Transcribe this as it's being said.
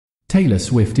Taylor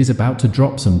Swift is about to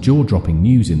drop some jaw-dropping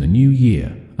news in the new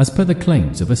year, as per the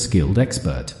claims of a skilled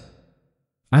expert.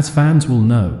 As fans will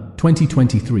know,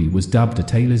 2023 was dubbed a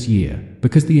Taylor's year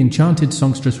because the enchanted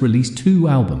songstress released 2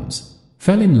 albums,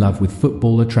 fell in love with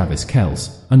footballer Travis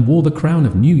Kelce, and wore the crown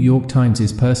of New York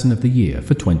Times' Person of the Year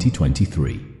for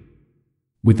 2023.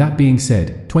 With that being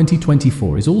said,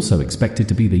 2024 is also expected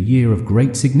to be the year of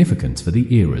great significance for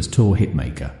the era's tour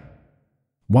hitmaker.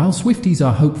 While Swifties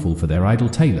are hopeful for their idol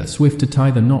Taylor Swift to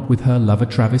tie the knot with her lover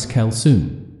Travis Kelce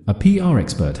soon, a PR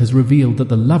expert has revealed that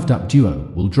the loved-up duo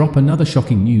will drop another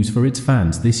shocking news for its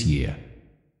fans this year.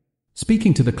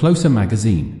 Speaking to the Closer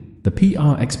magazine, the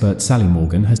PR expert Sally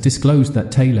Morgan has disclosed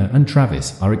that Taylor and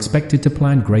Travis are expected to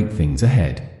plan great things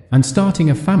ahead, and starting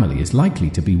a family is likely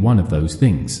to be one of those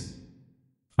things.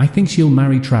 "I think she'll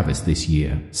marry Travis this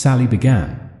year," Sally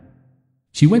began.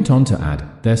 She went on to add,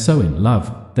 "They're so in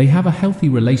love, they have a healthy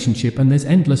relationship and there's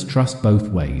endless trust both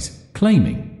ways,"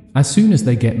 claiming, "As soon as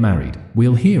they get married,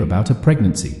 we'll hear about a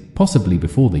pregnancy, possibly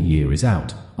before the year is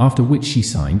out," after which she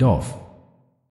signed off.